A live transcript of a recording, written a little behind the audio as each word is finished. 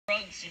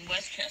drugs in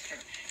Westchester.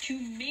 Two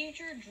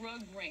major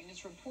drug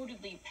rings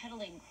reportedly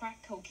peddling crack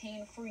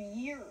cocaine for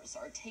years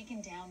are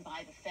taken down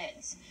by the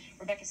feds.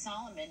 Rebecca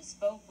Solomon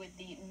spoke with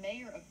the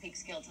mayor of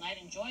Peekskill tonight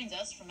and joins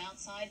us from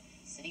outside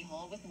City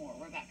Hall with more.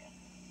 Rebecca.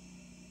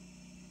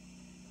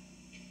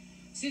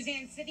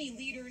 Suzanne, city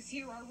leaders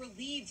here are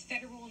relieved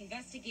federal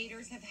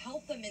investigators have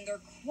helped them in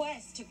their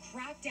quest to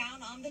crack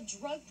down on the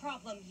drug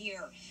problem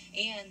here.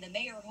 And the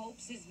mayor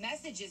hopes his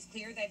message is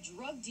clear that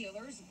drug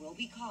dealers will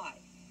be caught.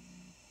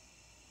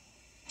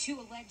 Two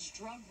alleged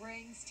drug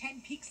rings,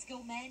 10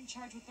 Peekskill men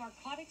charged with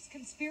narcotics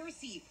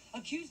conspiracy,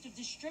 accused of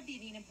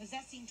distributing and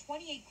possessing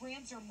 28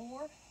 grams or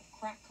more of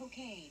crack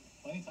cocaine.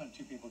 Anytime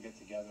two people get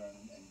together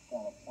and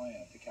form a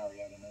plan to carry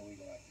out an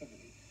illegal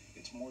activity,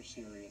 it's more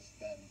serious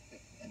than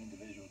if an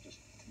individual just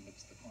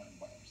commits the crime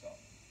by himself.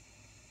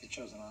 It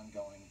shows an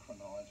ongoing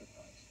criminal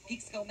enterprise.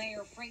 Peekskill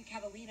Mayor Frank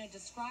Catalina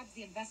describes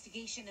the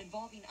investigation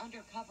involving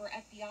undercover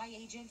FBI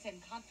agents and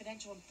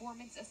confidential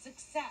informants a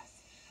success.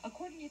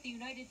 According to the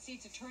United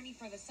States Attorney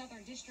for the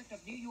Southern District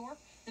of New York,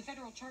 the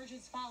federal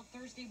charges filed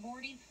Thursday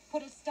morning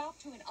put a stop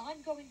to an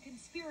ongoing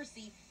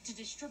conspiracy to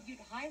distribute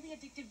highly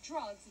addictive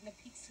drugs in the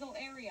Peekskill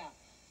area.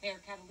 Mayor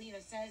Catalina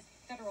says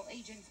federal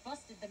agents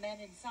busted the men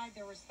inside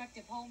their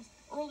respective homes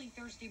early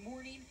Thursday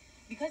morning.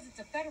 Because it's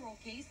a federal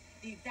case,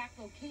 the exact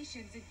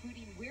locations,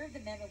 including where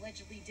the men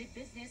allegedly did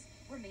business,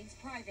 remains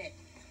private.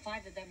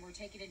 5 of them were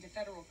taken into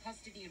federal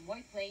custody in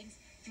White Plains,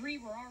 3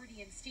 were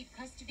already in state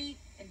custody,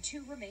 and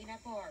 2 remain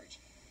at large.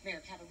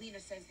 Mayor Catalina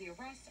says the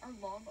arrests are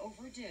long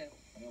overdue.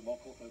 They're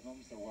local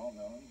hoodlums, they're well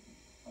known.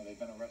 They've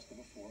been arrested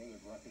before. Their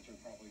records are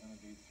probably going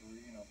to be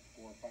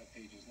 4 or 5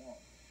 pages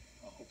long.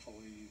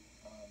 Hopefully,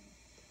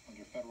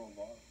 under federal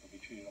law, they'll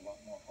be treated a lot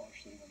more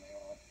harshly than they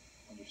are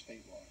under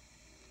state law.